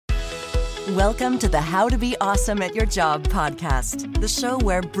Welcome to the How to Be Awesome at Your Job podcast, the show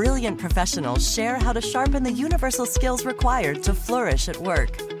where brilliant professionals share how to sharpen the universal skills required to flourish at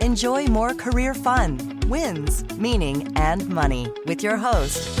work. Enjoy more career fun, wins, meaning, and money with your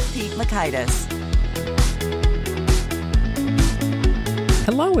host, Pete Mockaitis.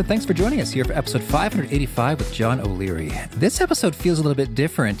 Hello, and thanks for joining us here for episode 585 with John O'Leary. This episode feels a little bit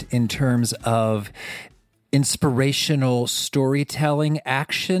different in terms of inspirational storytelling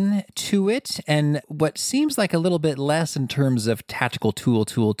action to it, and what seems like a little bit less in terms of tactical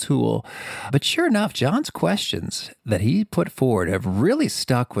tool. But sure enough, John's questions that he put forward have really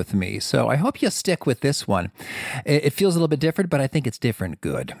stuck with me. So I hope you'll stick with this one. It feels a little bit different, but I think it's different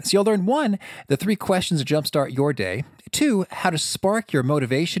good. So you'll learn 1, the 3 questions to jumpstart your day. 2, how to spark your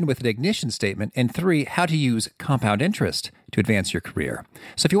motivation with an ignition statement. And 3, how to use compound interest to advance your career.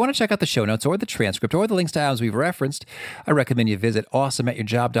 So if you want to check out the show notes or the transcript or the links to items we've referenced, I recommend you visit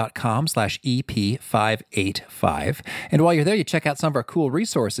awesomeatyourjob.com/EP585. And while you're there, you check out some of our cool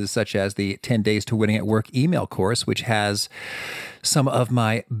resources, such as the 10 Days to Winning at Work email course, which has some of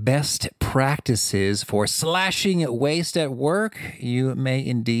my best practices for slashing waste at work. You may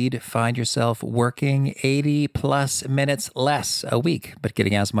indeed find yourself working 80 plus minutes less a week, but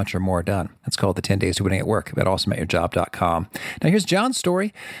getting as much or more done. That's called the 10 Days to Winning at Work at awesomeatyourjob.com. Now here's John's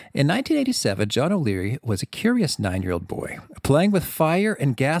story. In 1987, John O'Leary was a curious 9-year-old boy. Playing with fire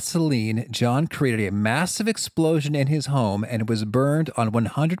and gasoline, John created a massive explosion in his home and was burned on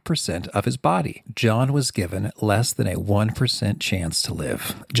 100% of his body. John was given less than a 1% chance to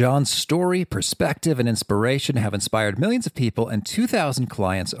live. John's story, perspective, and inspiration have inspired millions of people and 2,000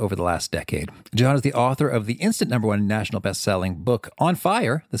 clients over the last decade. John is the author of the instant #1 national best-selling book, On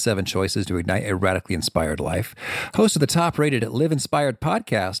Fire, The 7 Choices to Ignite a Radically Inspired Life, host of the top-rated Live Inspired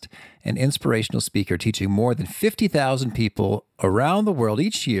podcast, an inspirational speaker teaching more than 50,000 people around the world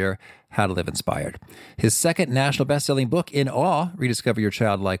each year how to live inspired. His second national best-selling book, In Awe, Rediscover Your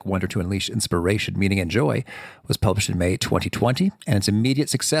Childlike Wonder to Unleash Inspiration, Meaning, and Joy, was published in May 2020, and its immediate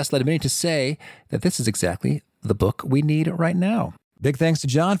success led many to say that this is exactly the book we need right now. Big thanks to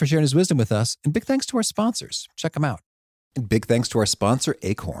John for sharing his wisdom with us, and big thanks to our sponsors. Check them out. And big thanks to our sponsor,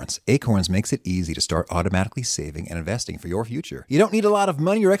 Acorns. Acorns makes it easy to start automatically saving and investing for your future. You don't need a lot of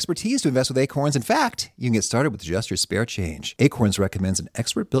money or expertise to invest with Acorns. In fact, you can get started with just your spare change. Acorns recommends an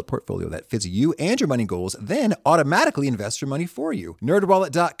expert-built portfolio that fits you and your money goals, then automatically invests your money for you.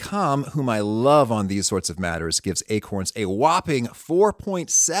 NerdWallet.com, whom I love on these sorts of matters, gives Acorns a whopping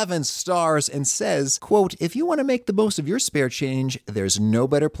 4.7 stars and says, quote, if you want to make the most of your spare change, there's no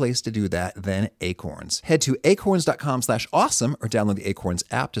better place to do that than Acorns. Head to acorns.com/awesome or download the Acorns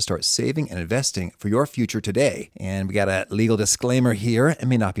app to start saving and investing for your future today. And we got a legal disclaimer here. It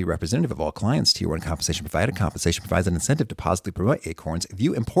may not be representative of all clients. Tier 1 compensation provided. Compensation provides an incentive to positively promote Acorns.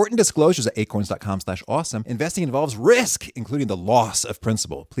 View important disclosures at acorns.com/awesome. Investing involves risk, including the loss of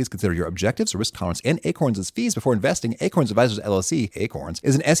principal. Please consider your objectives, risk tolerance, and Acorns' fees before investing. Acorns Advisors LLC, Acorns,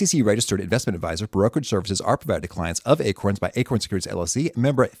 is an SEC-registered investment advisor. Brokerage services are provided to clients of Acorns by Acorns Securities LLC,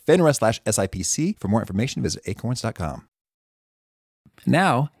 member FINRA/SIPC. For more information, visit acorns.com.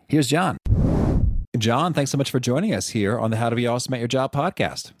 Now, here's John. John, thanks so much for joining us here on the How to Be Awesome at Your Job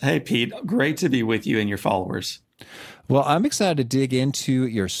podcast. Hey, Pete. Great to be with you and your followers. Well, I'm excited to dig into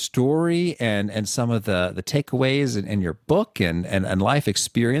your story and some of the takeaways in your book and life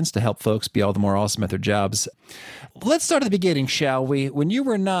experience to help folks be all the more awesome at their jobs. Let's start at the beginning, shall we? When you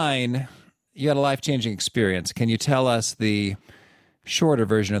were 9, you had a life-changing experience. Can you tell us the shorter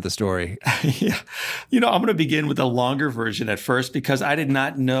version of the story? Yeah. I'm going to begin with the longer version at first because I did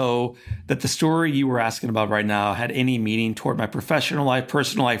not know that the story you were asking about right now had any meaning toward my professional life,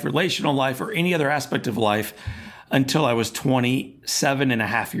 personal life, relational life, or any other aspect of life until I was 27 and a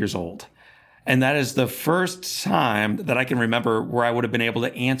half years old. And that is the first time that I can remember where I would have been able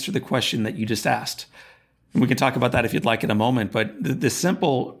to answer the question that you just asked. And we can talk about that if you'd like in a moment. But the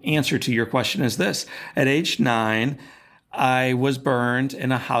simple answer to your question is this. At age 9, I was burned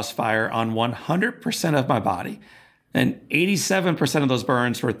in a house fire on 100% of my body. And 87% of those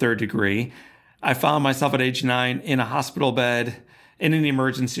burns were 3rd degree. I found myself at age 9 in a hospital bed, in an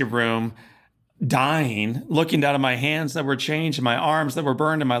emergency room, dying, looking down at my hands that were changed, and my arms that were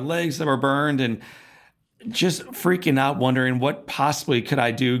burned, and my legs that were burned, and just freaking out, wondering what possibly could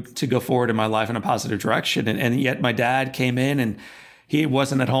I do to go forward in my life in a positive direction. And yet my dad came in, and he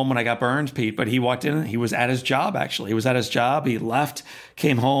wasn't at home when I got burned, Pete, but he walked in. He was at his job, actually. He was at his job. He left,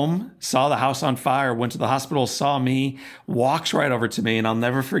 came home, saw the house on fire, went to the hospital, saw me, walks right over to me. And I'll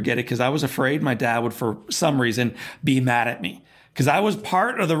never forget it because I was afraid my dad would, for some reason, be mad at me because I was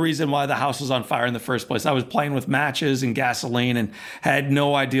part of the reason why the house was on fire in the first place. I was playing with matches and gasoline and had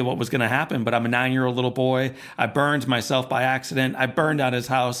no idea what was going to happen. But I'm a 9-year-old little boy. I burned myself by accident. I burned out his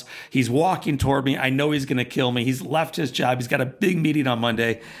house. He's walking toward me. I know he's going to kill me. He's left his job. He's got a big meeting on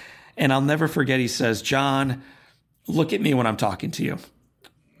Monday. And I'll never forget, he says, "John, look at me when I'm talking to you,"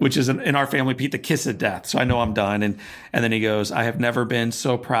 which is in our family, Pete, the kiss of death. So I know I'm done. And then he goes, "I have never been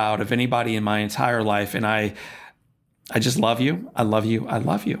so proud of anybody in my entire life. And I just love you. I love you. I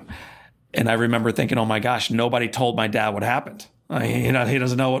love you." And I remember thinking, oh my gosh, nobody told my dad what happened. He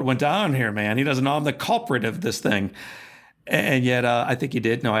doesn't know what went down here, man. He doesn't know I'm the culprit of this thing. And yet I think he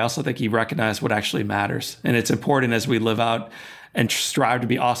did. No, I also think he recognized what actually matters. And it's important as we live out and strive to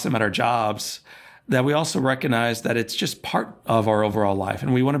be awesome at our jobs, that we also recognize that it's just part of our overall life.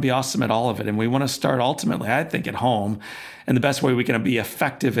 And we want to be awesome at all of it. And we want to start ultimately, I think, at home. And the best way we can be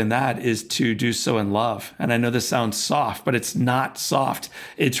effective in that is to do so in love. And I know this sounds soft, but it's not soft.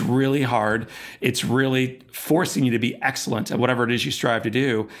 It's really hard. It's really forcing you to be excellent at whatever it is you strive to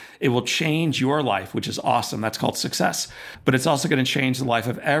do. It will change your life, which is awesome. That's called success. But it's also going to change the life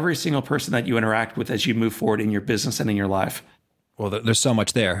of every single person that you interact with as you move forward in your business and in your life. Well, there's so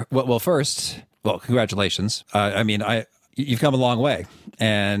much there. Well, first, congratulations. You've come a long way,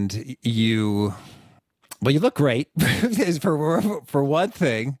 and you look great for one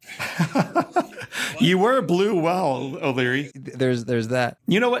thing. You wear blue well, O'Leary. There's that.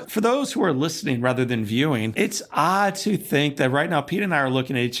 You know what? For those who are listening rather than viewing, it's odd to think that right now Pete and I are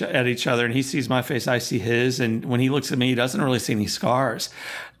looking at each other, and he sees my face, I see his, and when he looks at me, he doesn't really see any scars.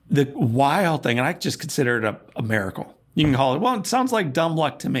 The wild thing, and I just consider it a miracle. You can call it, well, it sounds like dumb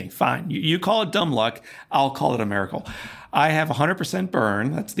luck to me. Fine. You call it dumb luck. I'll call it a miracle. I have 100%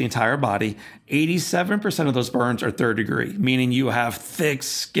 burn. That's the entire body. 87% of those burns are 3rd degree, meaning you have thick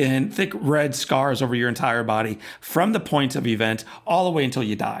skin, thick red scars over your entire body from the point of event all the way until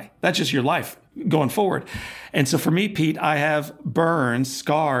you die. That's just your life going forward. And so for me, Pete, I have burns,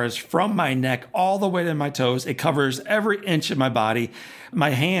 scars from my neck all the way to my toes. It covers every inch of my body.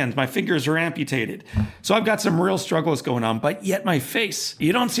 My hands, my fingers are amputated. So I've got some real struggles going on, but yet my face,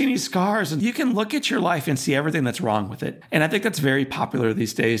 you don't see any scars. And you can look at your life and see everything that's wrong with it. And I think that's very popular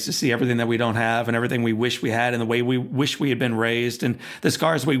these days, to see everything that we don't have and everything we wish we had and the way we wish we had been raised and the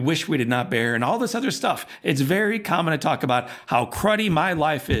scars we wish we did not bear and all this other stuff. It's very common to talk about how cruddy my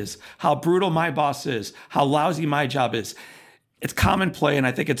life is, how brutal my boss is, how lousy my job is. It's common play, and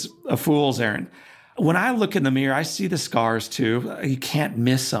I think it's a fool's errand. When I look in the mirror, I see the scars too. You can't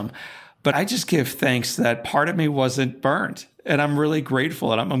miss them. But I just give thanks that part of me wasn't burned. And I'm really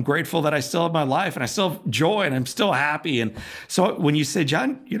grateful. And I'm grateful that I still have my life and I still have joy and I'm still happy. And so when you say,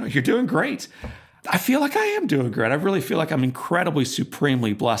 "John, you're doing great," I feel like I am doing great. I really feel like I'm incredibly,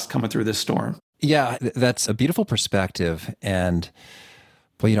 supremely blessed coming through this storm. Yeah, that's a beautiful perspective. And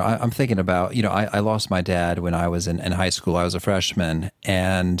I'm thinking about, I lost my dad when I was in high school. I was a freshman.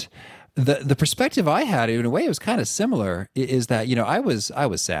 And the perspective I had, in a way, it was kind of similar, is that, I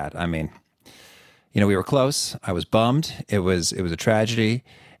was sad. I mean, we were close. I was bummed. It was a tragedy.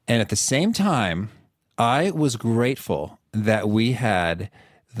 And at the same time, I was grateful that we had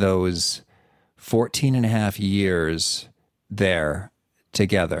those 14 and a half years there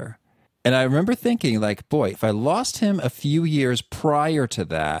together. And I remember thinking, like, boy, if I lost him a few years prior to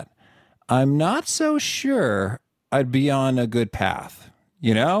that, I'm not so sure I'd be on a good path.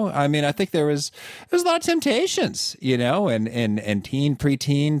 I mean, I think there's a lot of temptations, and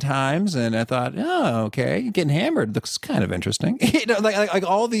preteen times. And I thought, oh, okay, getting hammered looks kind of interesting, like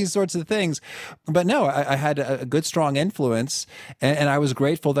all these sorts of things. But no, I had a good, strong influence, and I was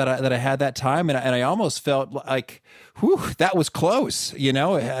grateful that I had that time. And I almost felt like, whew, that was close.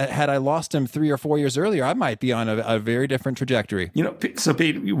 Had I lost him 3 or 4 years earlier, I might be on a very different trajectory. So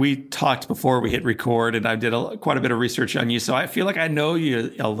Pete, we talked before we hit record, and I did quite a bit of research on you. So I feel like I know you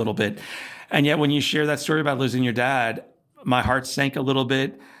a little bit. And yet when you share that story about losing your dad, my heart sank a little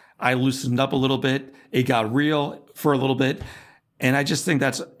bit. I loosened up a little bit. It got real for a little bit. And I just think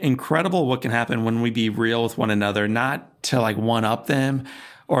that's incredible what can happen when we be real with one another, not to like one up them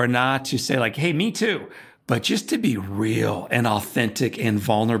or not to say like, hey, me too, but just to be real and authentic and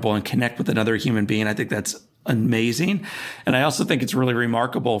vulnerable and connect with another human being. I think that's amazing. And I also think it's really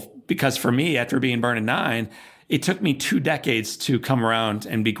remarkable because for me, after being burned at 9, it took me 2 decades to come around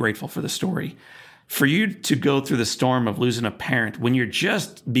and be grateful for the story. For you to go through the storm of losing a parent when you're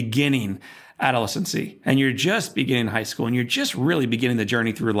just beginning adolescency and you're just beginning high school and you're just really beginning the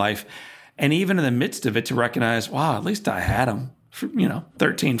journey through life. And even in the midst of it to recognize, wow, at least I had him for,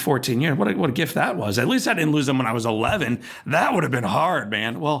 13, 14 years. What a gift that was. At least I didn't lose him when I was 11. That would have been hard,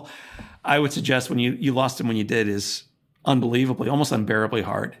 man. Well, I would suggest when you lost him when you did is unbelievably, almost unbearably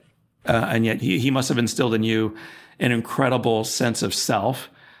hard. And yet he must have instilled in you an incredible sense of self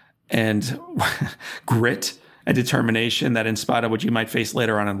and grit and determination that in spite of what you might face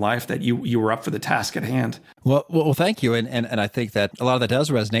later on in life, that you were up for the task at hand. Well, thank you. And I think that a lot of that does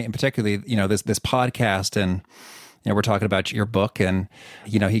resonate, and particularly, this podcast, and we're talking about your book, and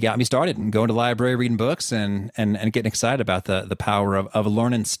he got me started and going to the library, reading books, and getting excited about the power of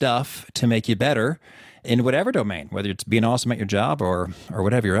learning stuff to make you better in whatever domain, whether it's being awesome at your job or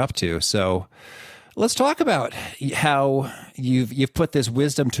whatever you're up to. So let's talk about how you've put this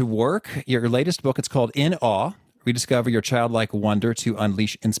wisdom to work. Your latest book, it's called In Awe: Rediscover Your Childlike Wonder to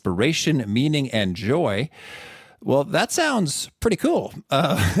Unleash Inspiration, Meaning, and Joy. Well, that sounds pretty cool.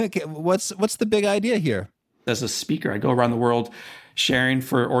 What's the big idea here? As a speaker, I go around the world sharing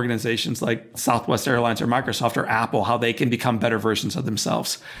for organizations like Southwest Airlines or Microsoft or Apple how they can become better versions of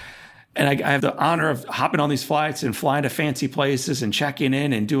themselves. And I have the honor of hopping on these flights and flying to fancy places and checking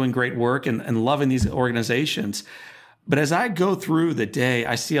in and doing great work and loving these organizations. But as I go through the day,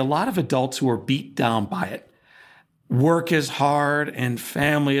 I see a lot of adults who are beat down by it. Work is hard and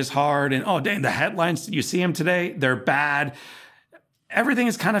family is hard. And, oh, dang, the headlines, you see them today, they're bad. Everything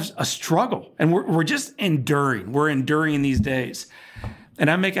is kind of a struggle. And we're just enduring. We're enduring these days. And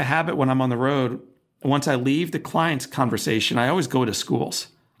I make a habit when I'm on the road, once I leave the client's conversation, I always go to schools.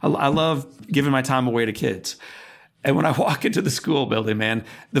 I love giving my time away to kids. And when I walk into the school building, man,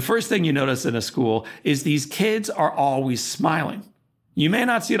 the first thing you notice in a school is these kids are always smiling. You may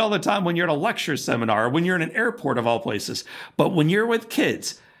not see it all the time when you're at a lecture seminar or when you're in an airport of all places, but when you're with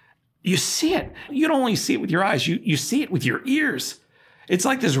kids, you see it. You don't only see it with your eyes, you see it with your ears. It's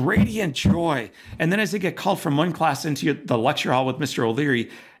like this radiant joy. And then as they get called from one class into the lecture hall with Mr.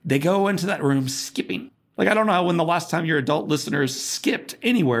 O'Leary, they go into that room skipping. Like, I don't know when the last time your adult listeners skipped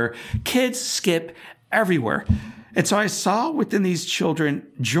anywhere. Kids skip everywhere. And so I saw within these children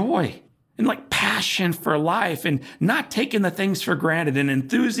joy and like passion for life and not taking the things for granted and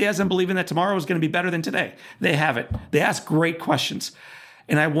enthusiasm, believing that tomorrow is going to be better than today. They have it. They ask great questions.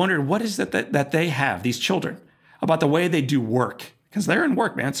 And I wondered, what is it that they have, these children, about the way they do work? Because they're in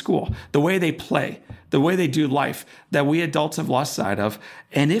work, man, school, the way they play, the way they do life that we adults have lost sight of.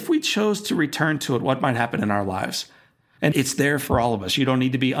 And if we chose to return to it, what might happen in our lives? And it's there for all of us. You don't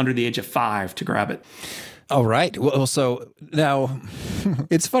need to be under the age of 5 to grab it. All right. Well, so now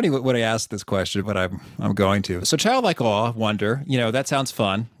it's funny when I ask this question, but I'm going to. So childlike awe, wonder, that sounds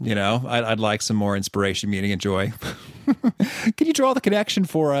fun. I'd like some more inspiration, meaning, and joy. Can you draw the connection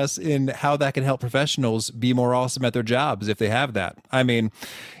for us in how that can help professionals be more awesome at their jobs if they have that? I mean,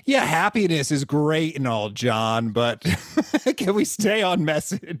 yeah, happiness is great and all, John, but can we stay on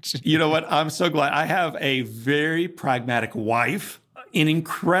message? You know what? I'm so glad. I have a very pragmatic wife, an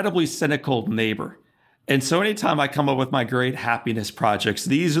incredibly cynical neighbor. And so anytime I come up with my great happiness projects,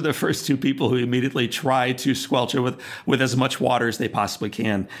 these are the first 2 people who immediately try to squelch it with as much water as they possibly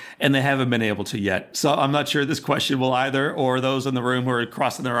can. And they haven't been able to yet. So I'm not sure this question will either, or those in the room who are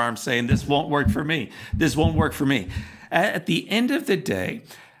crossing their arms saying, this won't work for me. This won't work for me. At the end of the day,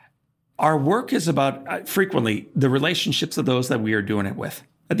 our work is about frequently the relationships of those that we are doing it with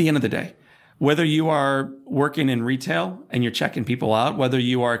at the end of the day. Whether you are working in retail and you're checking people out, whether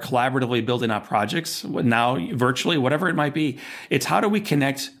you are collaboratively building out projects, now virtually, whatever it might be, it's how do we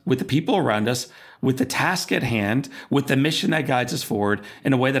connect with the people around us, with the task at hand, with the mission that guides us forward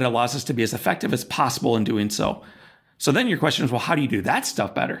in a way that allows us to be as effective as possible in doing so. So then your question is, well, how do you do that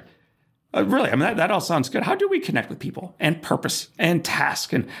stuff better? Really, I mean, that all sounds good. How do we connect with people and purpose and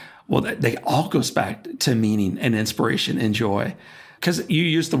task? And well, they all goes back to meaning and inspiration and joy. Because you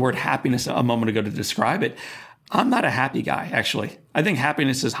used the word happiness a moment ago to describe it. I'm not a happy guy, actually. I think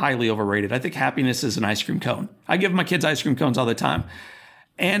happiness is highly overrated. I think happiness is an ice cream cone. I give my kids ice cream cones all the time.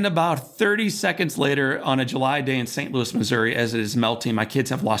 And about 30 seconds later on a July day in St. Louis, Missouri, as it is melting, my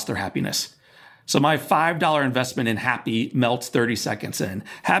kids have lost their happiness. So my $5 investment in happy melts 30 seconds in.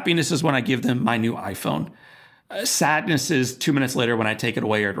 Happiness is when I give them my new iPhone. Sadness is 2 minutes later when I take it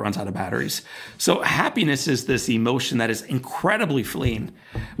away or it runs out of batteries. So happiness is this emotion that is incredibly fleeting.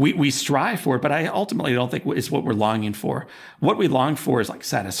 We strive for it, but I ultimately don't think it's what we're longing for. What we long for is like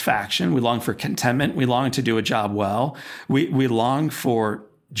satisfaction. We long for contentment. We long to do a job well. We long for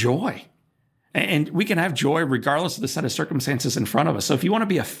joy. And we can have joy regardless of the set of circumstances in front of us. So if you want to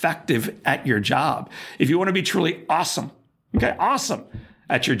be effective at your job, if you want to be truly awesome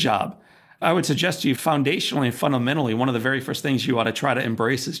at your job, I would suggest to you foundationally and fundamentally, one of the very first things you ought to try to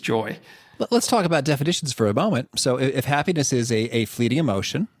embrace is joy. Let's talk about definitions for a moment. So if happiness is a fleeting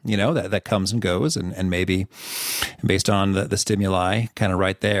emotion, that comes and goes and maybe based on the stimuli kind of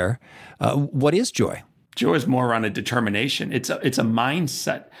right there, what is joy? Joy is more around a determination. It's a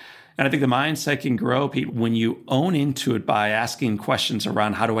mindset. And I think the mindset can grow, Pete, when you own into it by asking questions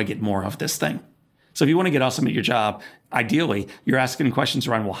around, how do I get more of this thing? So if you want to get awesome at your job, ideally, you're asking questions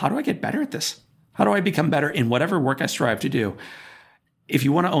around, well, how do I get better at this? How do I become better in whatever work I strive to do? If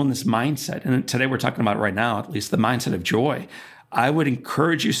you want to own this mindset, and today we're talking about right now, at least the mindset of joy, I would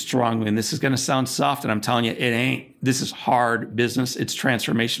encourage you strongly, and this is going to sound soft, and I'm telling you, it ain't. This is hard business. It's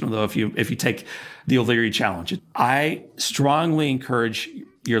transformational, though, if you take the O'Leary challenge. I strongly encourage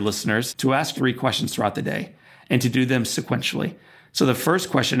your listeners to ask 3 questions throughout the day and to do them sequentially. So the first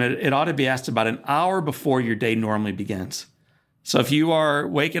question, it ought to be asked about an hour before your day normally begins. So if you are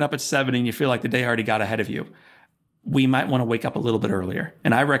waking up at 7 and you feel like the day already got ahead of you, we might want to wake up a little bit earlier.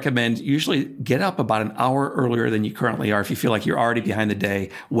 And I recommend usually get up about an hour earlier than you currently are if you feel like you're already behind the day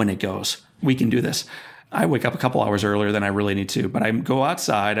when it goes. We can do this. I wake up a couple hours earlier than I really need to, but I go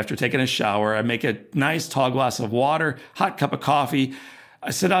outside after taking a shower. I make a nice tall glass of water, hot cup of coffee. I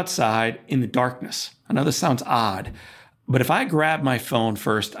sit outside in the darkness. I know this sounds odd, but if I grab my phone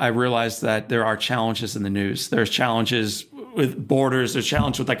first, I realize that there are challenges in the news. There's challenges with borders, there's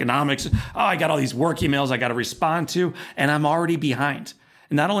challenges with economics. Oh, I got all these work emails I got to respond to, and I'm already behind.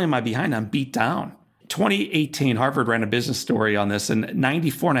 And not only am I behind, I'm beat down. 2018, Harvard ran a business story on this, and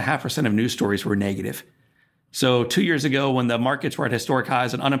 94.5% of news stories were negative. So 2 years ago, when the markets were at historic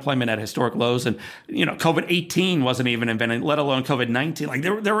highs and unemployment at historic lows, and COVID-18 wasn't even invented, let alone COVID-19, like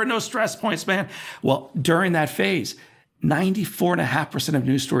there were no stress points, man. Well, during that phase, 94.5% of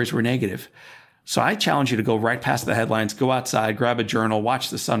news stories were negative. So I challenge you to go right past the headlines, go outside, grab a journal,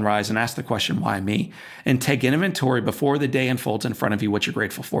 watch the sunrise, and ask the question, why me? And take an inventory before the day unfolds in front of you what you're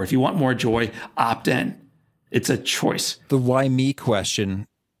grateful for. If you want more joy, opt in. It's a choice. The why me question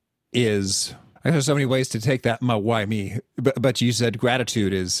is, I guess there's so many ways to take that, my why me, but you said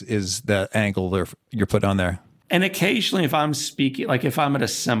gratitude is the angle you're put on there. And occasionally, if I'm speaking, like if I'm at a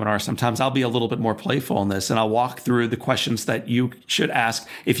seminar, sometimes I'll be a little bit more playful in this, and I'll walk through the questions that you should ask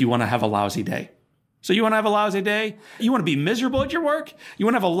if you want to have a lousy day. So you want to have a lousy day? You want to be miserable at your work? You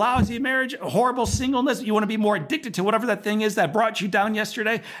want to have a lousy marriage, a horrible singleness? You want to be more addicted to whatever that thing is that brought you down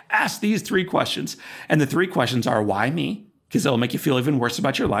yesterday? Ask these 3 questions. And the 3 questions are, why me? Because it'll make you feel even worse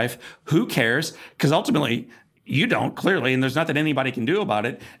about your life. Who cares? Because ultimately, you don't, clearly, and there's nothing anybody can do about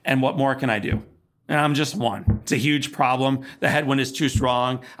it. And what more can I do? And I'm just one. It's a huge problem. The headwind is too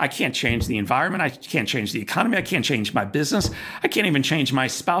strong. I can't change the environment. I can't change the economy. I can't change my business. I can't even change my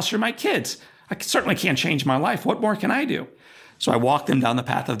spouse or my kids. I certainly can't change my life. What more can I do? So I walk them down the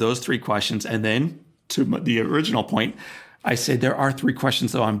path of those 3 questions. And then to the original point, I say there are 3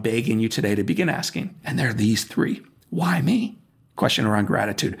 questions, though, I'm begging you today to begin asking. And they're these 3. Why me? Question around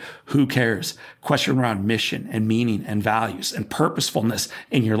gratitude. Who cares? Question around mission and meaning and values and purposefulness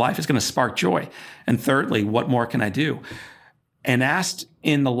in your life is going to spark joy. And thirdly, what more can I do? And asked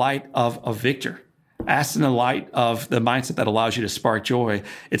in the light of a victor, asked in the light of the mindset that allows you to spark joy,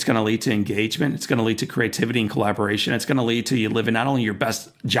 it's going to lead to engagement. It's going to lead to creativity and collaboration. It's going to lead to you living not only your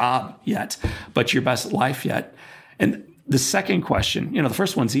best job yet, but your best life yet. And the second question, the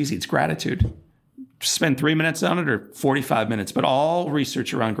first one's easy. It's gratitude. Spend 3 minutes on it or 45 minutes, but all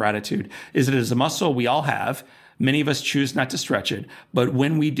research around gratitude is it is a muscle we all have. Many of us choose not to stretch it, but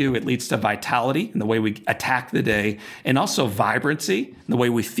when we do, it leads to vitality in the way we attack the day, and also vibrancy in the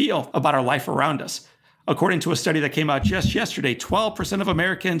way we feel about our life around us. According to a study that came out just yesterday, 12% of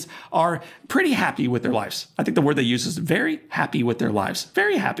Americans are pretty happy with their lives. I think the word they use is very happy with their lives.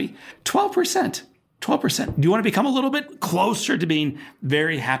 Very happy. 12%. 12%. Do you want to become a little bit closer to being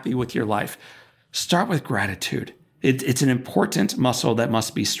very happy with your life? Start with gratitude. It's an important muscle that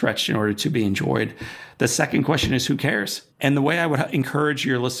must be stretched in order to be enjoyed. The second question is, who cares? And the way I would encourage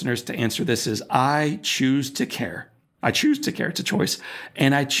your listeners to answer this is, I choose to care. I choose to care. It's a choice.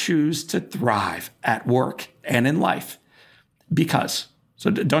 And I choose to thrive at work and in life because. So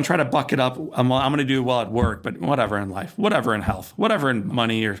don't try to buck it up. I'm going to do well at work, but whatever in life, whatever in health, whatever in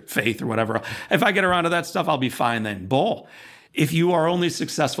money or faith or whatever. If I get around to that stuff, I'll be fine then. Bull. If you are only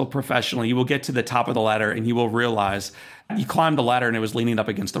successful professionally, you will get to the top of the ladder and you will realize you climbed the ladder and it was leaning up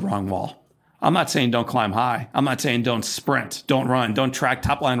against the wrong wall. I'm not saying don't climb high. I'm not saying don't sprint, don't run, don't track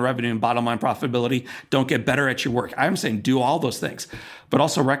top line revenue and bottom line profitability, don't get better at your work. I'm saying do all those things, but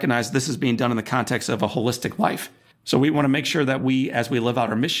also recognize this is being done in the context of a holistic life. So we want to make sure that we, as we live out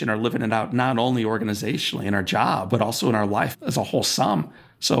our mission, are living it out not only organizationally in our job, but also in our life as a whole sum.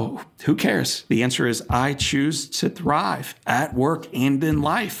 So who cares? The answer is I choose to thrive at work and in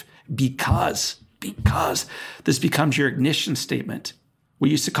life because this becomes your ignition statement. We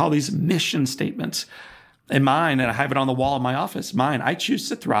used to call these mission statements. And mine, and I have it on the wall in my office, mine, I choose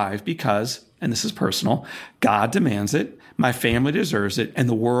to thrive because, and this is personal, God demands it, my family deserves it, and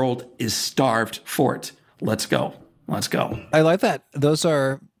the world is starved for it. Let's go. Let's go. I like that. Those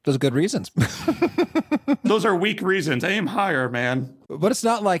are good reasons. Those are weak reasons. Aim higher, man. But it's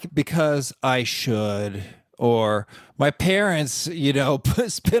not like because I should, or my parents,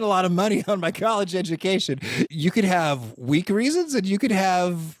 spent a lot of money on my college education. You could have weak reasons and you could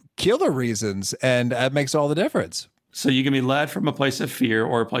have killer reasons, and that makes all the difference. So you can be led from a place of fear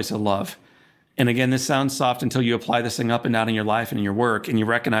or a place of love. And again, this sounds soft until you apply this thing up and down in your life and in your work, and you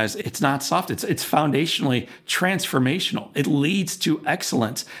recognize it's not soft. It's foundationally transformational. It leads to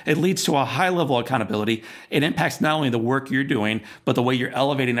excellence. It leads to a high level of accountability. It impacts not only the work you're doing, but the way you're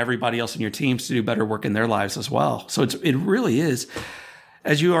elevating everybody else in your teams to do better work in their lives as well. So it really is.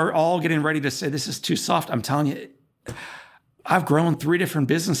 As you are all getting ready to say, this is too soft, I'm telling you, I've grown 3 different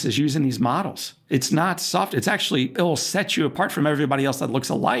businesses using these models. It's not soft. It will set you apart from everybody else that looks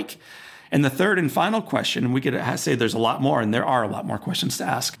alike. And the third and final question, we could say there's a lot more, and there are a lot more questions to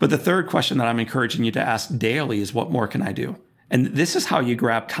ask. But the third question that I'm encouraging you to ask daily is, what more can I do? And this is how you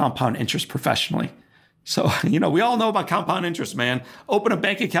grab compound interest professionally. So, we all know about compound interest, man. Open a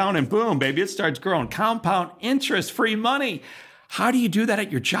bank account and boom, baby, it starts growing. Compound interest, free money. How do you do that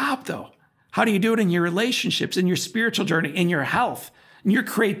at your job, though? How do you do it in your relationships, in your spiritual journey, in your health, in your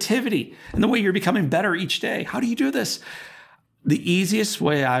creativity, and the way you're becoming better each day? How do you do this? The easiest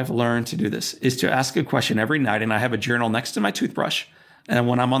way I've learned to do this is to ask a question every night, and I have a journal next to my toothbrush. And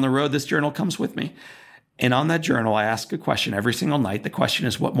when I'm on the road, this journal comes with me. And on that journal, I ask a question every single night. The question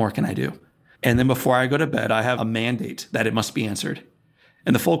is, what more can I do? And then before I go to bed, I have a mandate that it must be answered.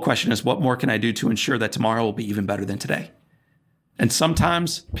 And the full question is, what more can I do to ensure that tomorrow will be even better than today? And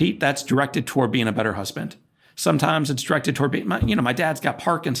sometimes, Pete, that's directed toward being a better husband. Sometimes it's directed toward being, my dad's got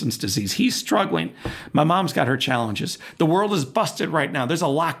Parkinson's disease. He's struggling. My mom's got her challenges. The world is busted right now. There's a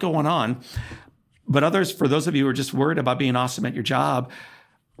lot going on. But others, for those of you who are just worried about being awesome at your job,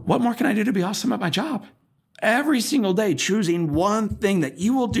 what more can I do to be awesome at my job? Every single day, choosing one thing that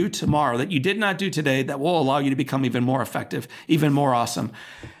you will do tomorrow that you did not do today that will allow you to become even more effective, even more awesome.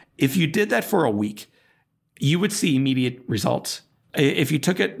 If you did that for a week, you would see immediate results. If you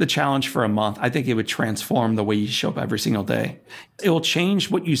took the challenge for a month, I think it would transform the way you show up every single day. It will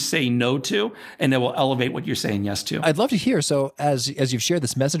change what you say no to, and it will elevate what you're saying yes to. I'd love to hear. So as you've shared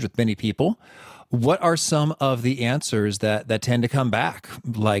this message with many people, what are some of the answers that tend to come back?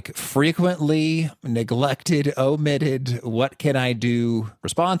 Like frequently neglected, omitted, what can I do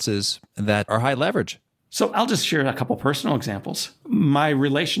responses that are high leverage? So I'll just share a couple personal examples. My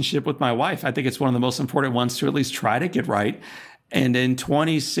relationship with my wife, I think it's one of the most important ones to at least try to get right. And in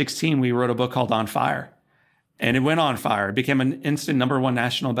 2016, we wrote a book called On Fire. And it went on fire. It became an instant #1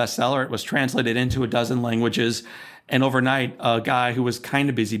 national bestseller. It was translated into 12 languages. And overnight, a guy who was kind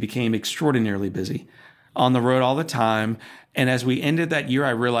of busy became extraordinarily busy, on the road all the time. And as we ended that year,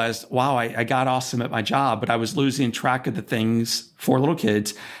 I realized, wow, I got awesome at my job, but I was losing track of the things, 4 little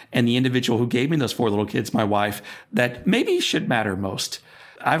kids, and the individual who gave me those 4 little kids, my wife, that maybe should matter most.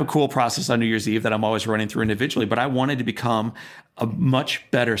 I have a cool process on New Year's Eve that I'm always running through individually, but I wanted to become a much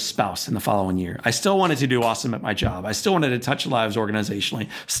better spouse in the following year. I still wanted to do awesome at my job. I still wanted to touch lives organizationally,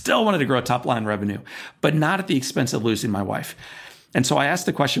 still wanted to grow top line revenue, but not at the expense of losing my wife. And so I asked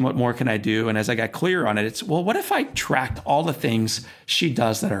the question, what more can I do? And as I got clear on it, it's, well, what if I tracked all the things she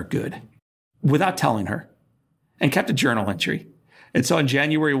does that are good without telling her and kept a journal entry? And so on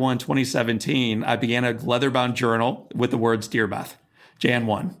January 1, 2017, I began a leather-bound journal with the words, Dear Beth, Jan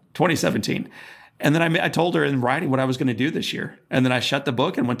 1, 2017. And then I told her in writing what I was going to do this year. And then I shut the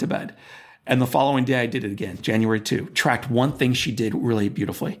book and went to bed. And the following day I did it again, January 2, tracked one thing she did really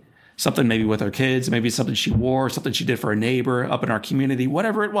beautifully. Something maybe with her kids, maybe something she wore, something she did for a neighbor up in our community,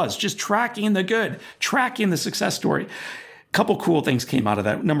 whatever it was, just tracking the good, tracking the success story. A couple cool things came out of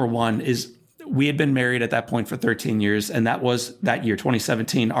that. Number one is we had been married at that point for 13 years. And that was that year,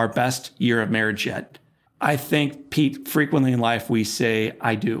 2017, our best year of marriage yet. I think, Pete, frequently in life, we say,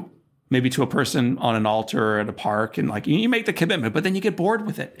 I do. Maybe to a person on an altar or at a park, and like you make the commitment, but then you get bored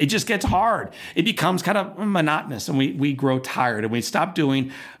with it. It just gets hard. It becomes kind of monotonous, and we grow tired, and we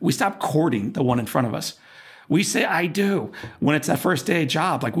stop courting the one in front of us. We say, I do, when it's that first day of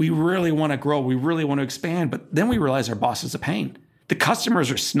job. Like we really want to grow, we really want to expand, but then we realize our boss is a pain. The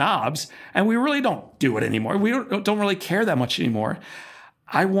customers are snobs, and we really don't do it anymore. We don't really care that much anymore.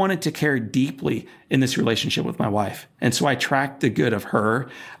 I wanted to care deeply in this relationship with my wife. And so I tracked the good of her.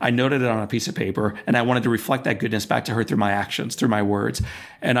 I noted it on a piece of paper, and I wanted to reflect that goodness back to her through my actions, through my words.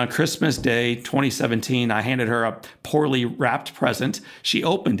 And on Christmas Day, 2017, I handed her a poorly wrapped present. She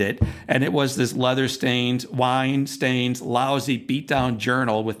opened it, and it was this leather-stained, wine-stained, lousy, beat-down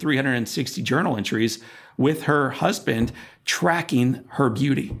journal with 360 journal entries with her husband tracking her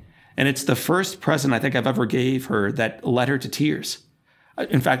beauty. And it's the first present I think I've ever gave her that led her to tears.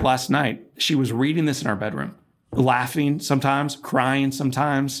 In fact, last night, she was reading this in our bedroom, laughing sometimes, crying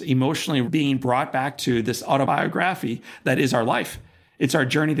sometimes, emotionally being brought back to this autobiography that is our life. It's our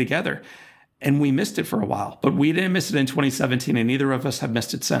journey together. And we missed it for a while, but we didn't miss it in 2017, and neither of us have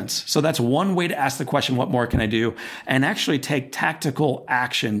missed it since. So that's one way to ask the question, what more can I do? And actually take tactical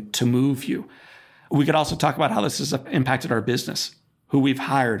action to move you. We could also talk about how this has impacted our business, who we've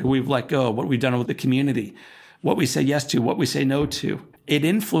hired, who we've let go, what we've done with the community, what we say yes to, what we say no to. It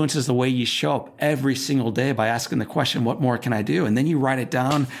influences the way you show up every single day by asking the question, what more can I do? And then you write it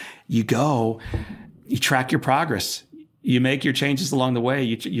down, you go, you track your progress, you make your changes along the way,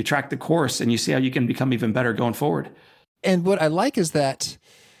 you track the course, and you see how you can become even better going forward. And what I like is that,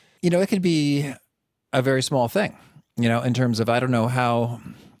 it could be a very small thing, in terms of, I don't know how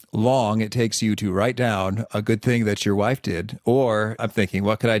long it takes you to write down a good thing that your wife did. Or I'm thinking,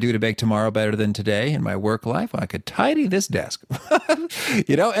 what could I do to make tomorrow better than today in my work life? Well, I could tidy this desk, and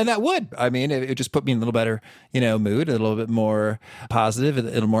that would, it just put me in a little better, mood, a little bit more positive, a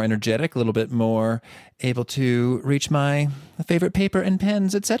little more energetic, a little bit more able to reach my favorite paper and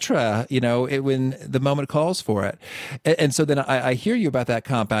pens, etc. When the moment calls for it. And so then I hear you about that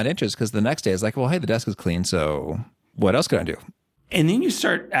compound interest, because the next day is like, well, hey, the desk is clean. So what else can I do? And then you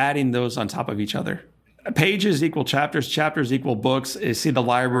start adding those on top of each other. Pages equal chapters, chapters equal books. See the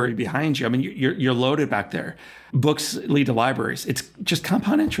library behind you. You're loaded back there. Books lead to libraries. It's just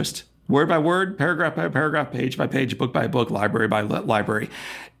compound interest. Word by word, paragraph by paragraph, page by page, book by book, library by library.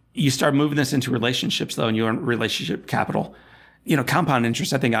 You start moving this into relationships, though, and you earn relationship capital. Compound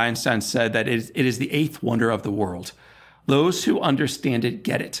interest, I think Einstein said that it is the eighth wonder of the world. Those who understand it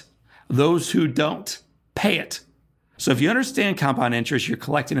get it. Those who don't, pay it. So if you understand compound interest, you're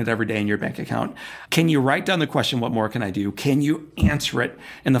collecting it every day in your bank account. Can you write down the question, what more can I do? Can you answer it?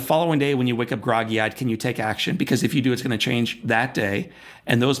 And the following day when you wake up groggy-eyed, can you take action? Because if you do, it's going to change that day.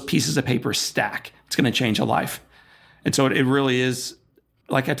 And those pieces of paper stack. It's going to change a life. And so it really is,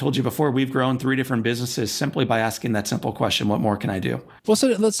 like I told you before, we've grown 3 different businesses simply by asking that simple question, what more can I do? Well, so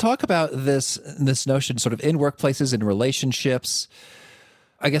let's talk about this notion sort of in workplaces and relationships.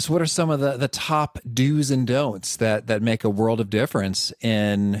 I guess, what are some of the top do's and don'ts that make a world of difference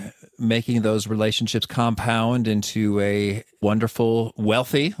in making those relationships compound into a wonderful,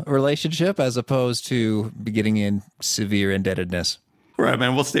 wealthy relationship as opposed to getting in severe indebtedness? Right,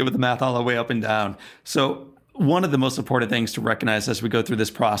 man. We'll stay with the math all the way up and down. So one of the most important things to recognize as we go through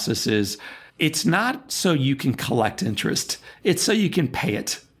this process is it's not so you can collect interest. It's so you can pay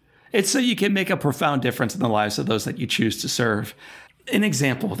it. It's so you can make a profound difference in the lives of those that you choose to serve. An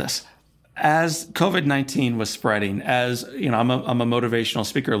example of this, as COVID-19 was spreading, as I'm a motivational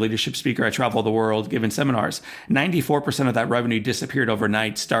speaker, a leadership speaker. I travel the world giving seminars. 94% of that revenue disappeared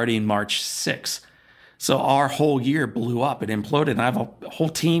overnight starting March 6th. So our whole year blew up. It imploded. And I have a whole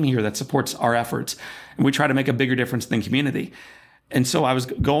team here that supports our efforts. And we try to make a bigger difference in the community. And so I was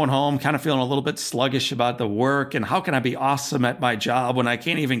going home kind of feeling a little bit sluggish about the work and how can I be awesome at my job when I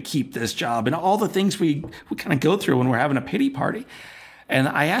can't even keep this job and all the things we kind of go through when we're having a pity party. And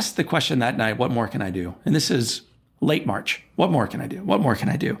I asked the question that night, what more can I do? And this is late March. What more can I do? What more can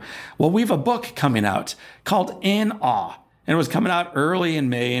I do? Well, we have a book coming out called In Awe. And it was coming out early in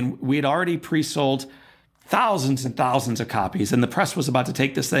May, and we had already pre-sold thousands and thousands of copies. And the press was about to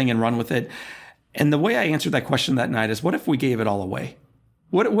take this thing and run with it. And the way I answered that question that night is, what if we gave it all away?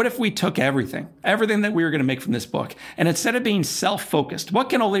 What if we took everything that we were going to make from this book, and instead of being self-focused, what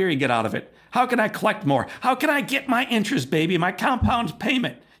can O'Leary get out of it? How can I collect more? How can I get my interest, baby, my compound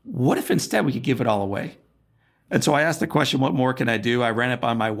payment? What if instead we could give it all away? And so I asked the question, what more can I do? I ran it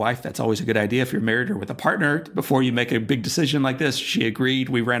by my wife. That's always a good idea if you're married or with a partner. Before you make a big decision like this, she agreed.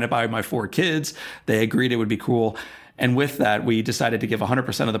 We ran it by my 4 kids. They agreed it would be cool. And with that, we decided to give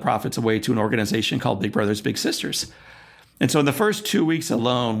 100% of the profits away to an organization called Big Brothers Big Sisters. And so in the first 2 weeks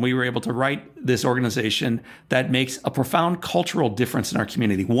alone, we were able to write this organization that makes a profound cultural difference in our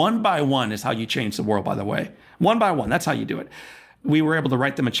community. 1 by 1 is how you change the world, by the way. 1 by 1, that's how you do it. We were able to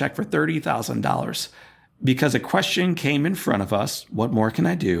write them a check for $30,000 because a question came in front of us, what more can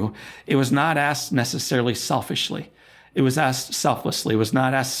I do? It was not asked necessarily selfishly. It was asked selflessly. It was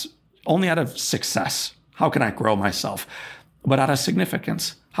not asked only out of success. How can I grow myself? but out of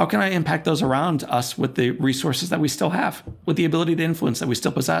significance. How can I impact those around us with the resources that we still have, with the ability to influence that we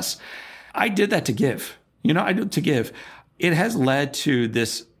still possess? I did that to give. I did to give. It has led to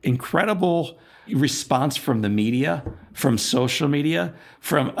this incredible response from the media, from social media,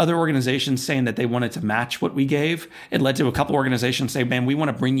 from other organizations saying that they wanted to match what we gave. It led to a couple organizations saying, man, we want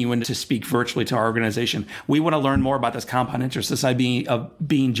to bring you in to speak virtually to our organization. We want to learn more about this compound interest, this idea of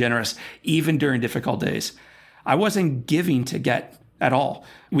being generous, even during difficult days. I wasn't giving to get at all.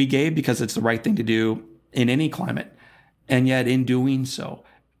 We gave because it's the right thing to do in any climate. And yet in doing so,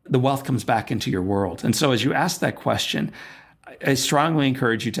 the wealth comes back into your world. And so as you ask that question, I strongly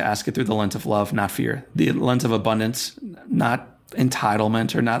encourage you to ask it through the lens of love, not fear, the lens of abundance, not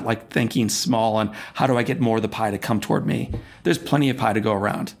entitlement, or not like thinking small on how do I get more of the pie to come toward me. There's plenty of pie to go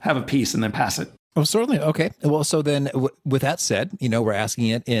around. Have a piece and then pass it. Oh, certainly. Okay. Well, so then with that said, we're asking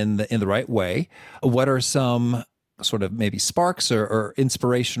it in the right way. What are some sort of maybe sparks or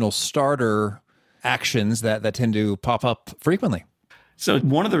inspirational starter actions that tend to pop up frequently? So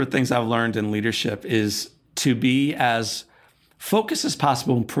one of the things I've learned in leadership is to be as focused as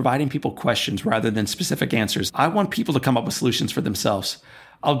possible in providing people questions rather than specific answers. I want people to come up with solutions for themselves.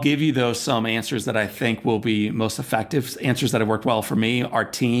 I'll give you those some answers that I think will be most effective, answers that have worked well for me, our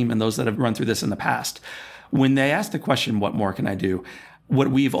team, and those that have run through this in the past. When they ask the question, what more can I do?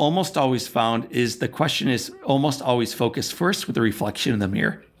 What we've almost always found is the question is almost always focused first with the reflection in the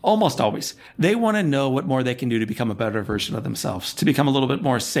mirror. Almost always. They want to know what more they can do to become a better version of themselves, to become a little bit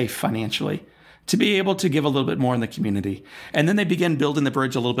more safe financially, to be able to give a little bit more in the community. And then they begin building the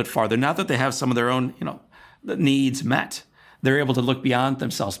bridge a little bit farther. Now that they have some of their own, needs met, they're able to look beyond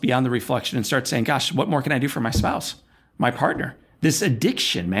themselves, beyond the reflection, and start saying, gosh, what more can I do for my spouse, my partner? This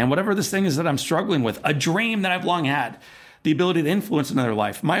addiction, man, whatever this thing is that I'm struggling with, a dream that I've long had, the ability to influence another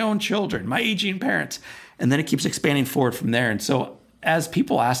life, my own children, my aging parents. And then it keeps expanding forward from there. And so as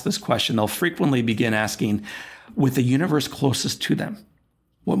people ask this question, they'll frequently begin asking, with the universe closest to them,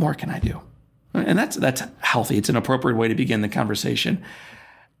 what more can I do? And that's healthy. It's an appropriate way to begin the conversation.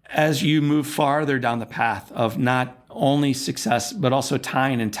 As you move farther down the path of not only success, but also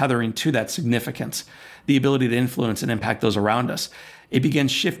tying and tethering to that significance, the ability to influence and impact those around us, it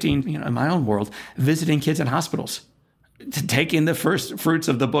begins shifting, in my own world, visiting kids in hospitals, taking the first fruits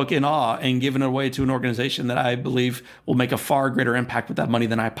of the book In Awe and giving it away to an organization that I believe will make a far greater impact with that money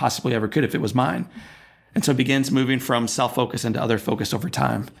than I possibly ever could if it was mine. And so it begins moving from self-focus into other focus over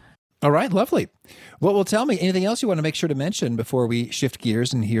time. All right, lovely. Well, tell me, anything else you want to make sure to mention before we shift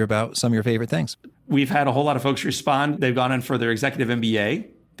gears and hear about some of your favorite things? We've had a whole lot of folks respond. They've gone in for their executive MBA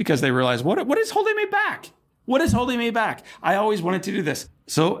because they realize, what is holding me back? What is holding me back? I always wanted to do this.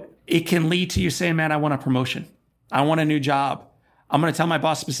 So it can lead to you saying, man, I want a promotion. I want a new job. I'm going to tell my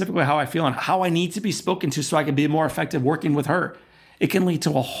boss specifically how I feel and how I need to be spoken to so I can be more effective working with her. It can lead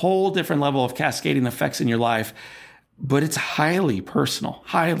to a whole different level of cascading effects in your life, but it's highly personal,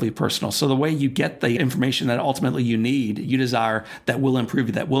 highly personal. So the way you get the information that ultimately you need, you desire, that will improve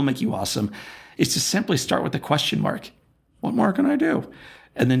you, that will make you awesome, is to simply start with the question mark. What more can I do?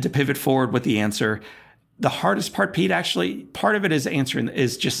 And then to pivot forward with the answer. The hardest part, Pete, actually, part of it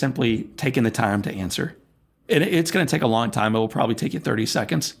is just simply taking the time to answer. And it's going to take a long time. It will probably take you 30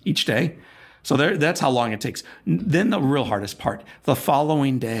 seconds each day. So that's how long it takes. Then the real hardest part, the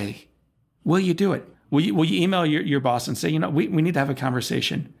following day, will you do it? Will you email your boss and say, we need to have a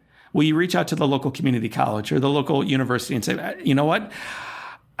conversation? Will you reach out to the local community college or the local university and say, you know what?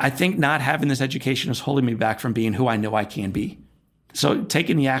 I think not having this education is holding me back from being who I know I can be. So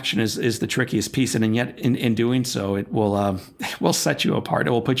taking the action is the trickiest piece. And yet in doing so, it will set you apart. It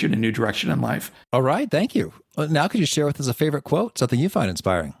will put you in a new direction in life. All right. Thank you. Well, now could you share with us a favorite quote, something you find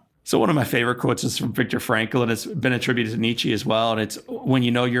inspiring? So one of my favorite quotes is from Viktor Frankl, and it's been attributed to Nietzsche as well. And it's, when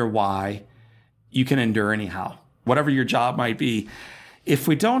you know your why, you can endure anyhow, whatever your job might be. If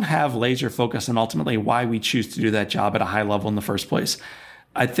we don't have laser focus on ultimately why we choose to do that job at a high level in the first place,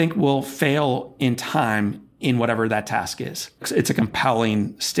 I think we'll fail in time in whatever that task is. It's a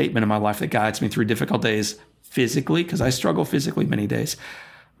compelling statement in my life that guides me through difficult days physically, because I struggle physically many days,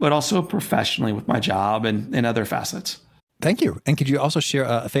 but also professionally with my job and other facets. Thank you. And could you also share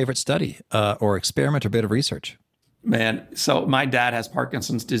a favorite study or experiment or bit of research? Man, so my dad has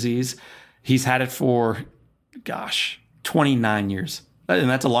Parkinson's disease. He's had it for, 29 years. And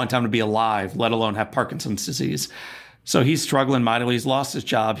that's a long time to be alive, let alone have Parkinson's disease. So he's struggling mightily. He's lost his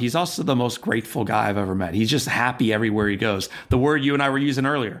job. He's also the most grateful guy I've ever met. He's just happy everywhere he goes. The word you and I were using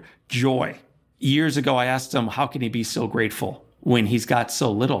earlier, joy. Years ago, I asked him, how can he be so grateful when he's got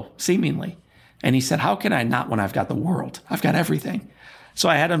so little, seemingly? And he said, how can I not when I've got the world? I've got everything. So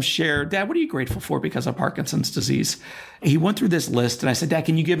I had him share, Dad, what are you grateful for because of Parkinson's disease? He went through this list and I said, Dad,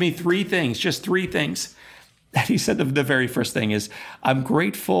 can you give me 3 things, just 3 things? And he said the very first thing is, I'm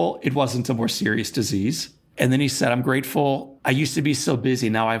grateful it wasn't a more serious disease. And then he said, I'm grateful I used to be so busy.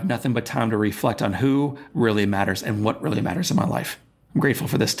 Now I have nothing but time to reflect on who really matters and what really matters in my life. I'm grateful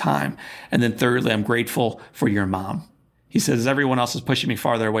for this time. And then thirdly, I'm grateful for your mom. He says, everyone else is pushing me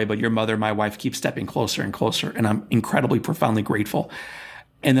farther away, but your mother, my wife, keeps stepping closer and closer. And I'm incredibly, profoundly grateful.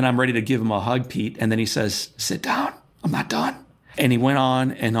 And then I'm ready to give him a hug, Pete. And then he says, sit down. I'm not done. And he went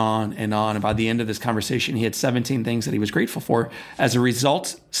on and on and on. And by the end of this conversation, he had 17 things that he was grateful for as a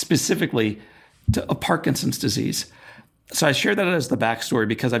result specifically of Parkinson's disease. So I share that as the backstory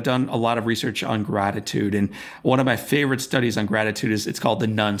because I've done a lot of research on gratitude. And one of my favorite studies on gratitude it's called the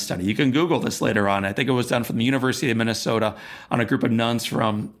Nun Study. You can Google this later on. I think it was done from the University of Minnesota on a group of nuns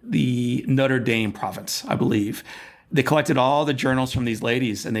from the Notre Dame province, I believe. They collected all the journals from these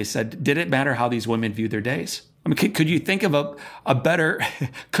ladies and they said, did it matter how these women viewed their days? I mean, could you think of a better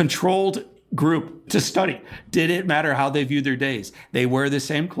controlled group to study? Did it matter how they viewed their days? They wear the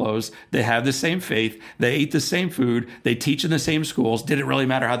same clothes. They have the same faith. They eat the same food. They teach in the same schools. Did it really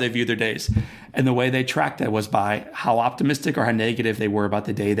matter how they viewed their days? And the way they tracked that was by how optimistic or how negative they were about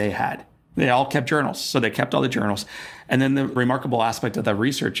the day they had. They all kept journals. So they kept all the journals. And then the remarkable aspect of the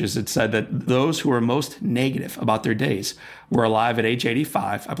research is it said that those who were most negative about their days were alive at age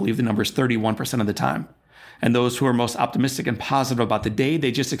 85. I believe the number is 31% of the time. And those who are most optimistic and positive about the day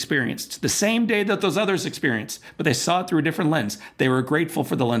they just experienced, the same day that those others experienced, but they saw it through a different lens. They were grateful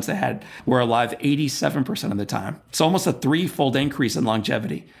for the lens they had, were alive 87% of the time. It's almost a 3-fold increase in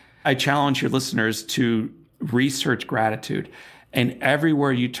longevity. I challenge your listeners to research gratitude. And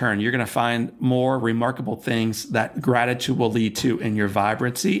everywhere you turn, you're going to find more remarkable things that gratitude will lead to in your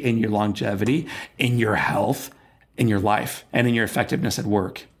vibrancy, in your longevity, in your health, in your life, and in your effectiveness at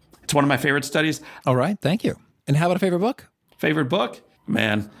work. It's one of my favorite studies. All right. Thank you. And how about a favorite book? Favorite book?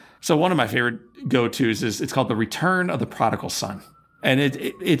 Man. So one of my favorite go-tos it's called The Return of the Prodigal Son. And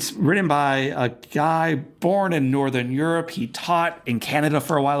it's written by a guy born in Northern Europe. He taught in Canada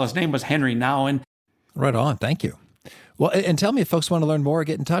for a while. His name was Henry Nouwen. Right on. Thank you. Well, and tell me if folks want to learn more or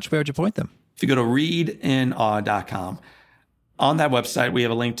get in touch, where would you point them? If you go to readinawe.com, on that website, we have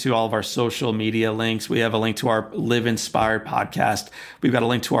a link to all of our social media links. We have a link to our Live Inspired podcast. We've got a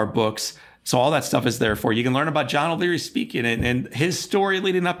link to our books. So all that stuff is there for you. You can learn about John O'Leary speaking and his story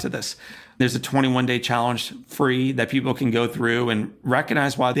leading up to this. There's a 21-day challenge free that people can go through and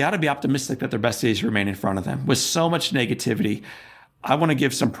recognize why they ought to be optimistic that their best days remain in front of them. With so much negativity, I want to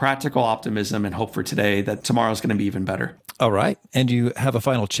give some practical optimism and hope for today that tomorrow is going to be even better. All right. And you have a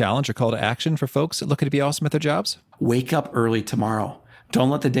final challenge or call to action for folks that looking to be awesome at their jobs? Wake up early tomorrow.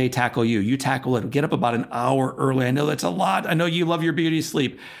 Don't let the day tackle you. You tackle it. Get up about an hour early. I know that's a lot. I know you love your beauty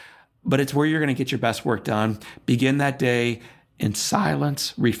sleep, but it's where you're going to get your best work done. Begin that day in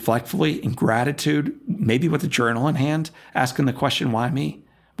silence, reflectively, in gratitude, maybe with a journal in hand, asking the question, why me?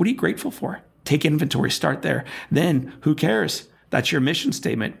 What are you grateful for? Take inventory. Start there. Then, who cares? That's your mission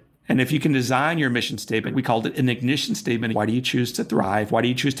statement. And if you can design your mission statement, we called it an ignition statement. Why do you choose to thrive? Why do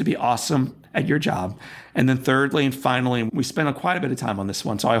you choose to be awesome at your job? And then thirdly and finally, we spent quite a bit of time on this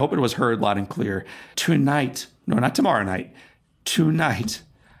one, so I hope it was heard loud and clear. Tonight, no, not tomorrow night, tonight,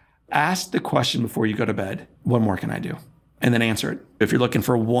 ask the question before you go to bed, what more can I do? And then answer it. If you're looking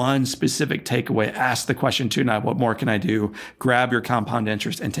for one specific takeaway, ask the question tonight, what more can I do? Grab your compound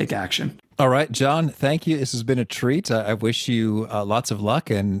interest and take action. All right, John, thank you. This has been a treat. I wish you lots of luck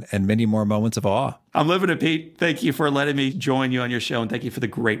and many more moments of awe. I'm living it, Pete. Thank you for letting me join you on your show, and thank you for the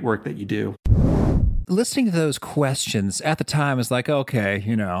great work that you do. Listening to those questions at the time is like, okay,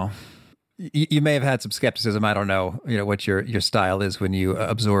 you may have had some skepticism. I don't know, what your style is when you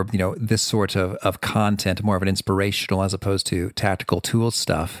absorb, this sort of content, more of an inspirational as opposed to tactical tool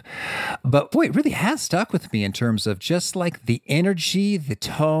stuff. But boy, it really has stuck with me in terms of just like the energy, the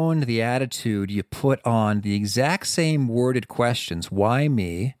tone, the attitude you put on the exact same worded questions. Why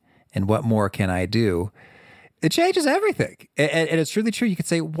me? And what more can I do? It changes everything. And it's really true. You could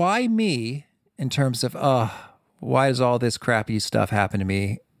say, why me? In terms of, why does all this crappy stuff happen to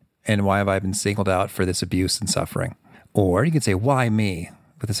me? And why have I been singled out for this abuse and suffering? Or you could say, why me?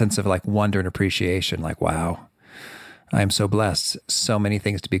 With a sense of like wonder and appreciation, like, wow, I am so blessed. So many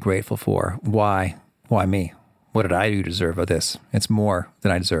things to be grateful for. Why? Why me? What did I do to deserve of this? It's more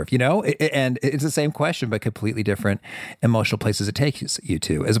than I deserve, and it's the same question, but completely different emotional places it takes you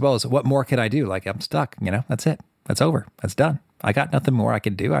to, as well as what more can I do? Like I'm stuck, that's it. That's over. That's done. I got nothing more I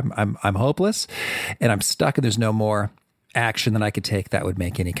can do. I'm hopeless and I'm stuck and there's no more action that I could take that would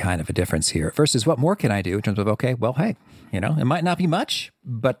make any kind of a difference here versus what more can I do in terms of, okay, well, hey, it might not be much,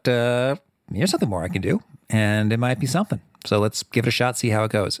 but here's something more I can do, and it might be something. So let's give it a shot, see how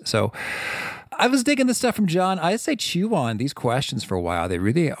it goes. So I was digging the stuff from John. I say chew on these questions for a while. They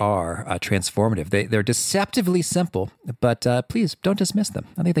really are transformative. They're deceptively simple, but please don't dismiss them.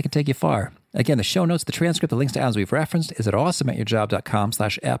 I think they can take you far. Again, the show notes, the transcript, the links to items we've referenced is at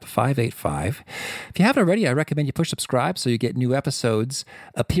awesomeatyourjob.com/ep585. If you haven't already, I recommend you push subscribe so you get new episodes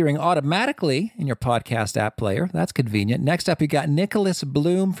appearing automatically in your podcast app player. That's convenient. Next up, we got Nicholas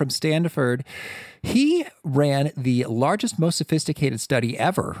Bloom from Stanford. He ran the largest, most sophisticated study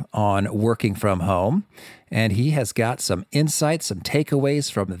ever on working from home, and he has got some insights, some takeaways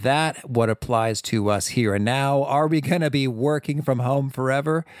from that, what applies to us here and now. Are we going to be working from home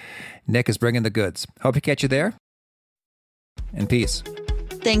forever? Nick is bringing the goods. Hope to catch you there. And peace.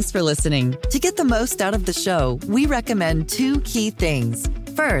 Thanks for listening. To get the most out of the show, we recommend 2 key things.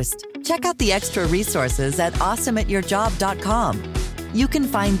 First, check out the extra resources at awesomeatyourjob.com. You can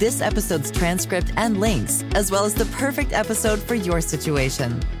find this episode's transcript and links, as well as the perfect episode for your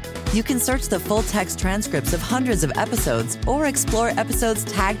situation. You can search the full-text transcripts of hundreds of episodes or explore episodes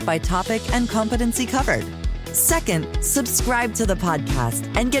tagged by topic and competency covered. Second, subscribe to the podcast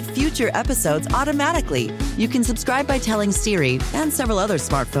and get future episodes automatically. You can subscribe by telling Siri and several other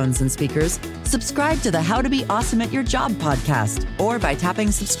smartphones and speakers, subscribe to the How to Be Awesome at Your Job podcast, or by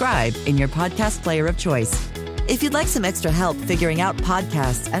tapping subscribe in your podcast player of choice. If you'd like some extra help figuring out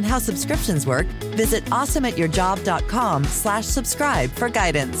podcasts and how subscriptions work, visit awesomeatyourjob.com/subscribe for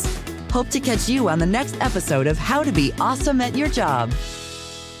guidance. Hope to catch you on the next episode of How to Be Awesome at Your Job.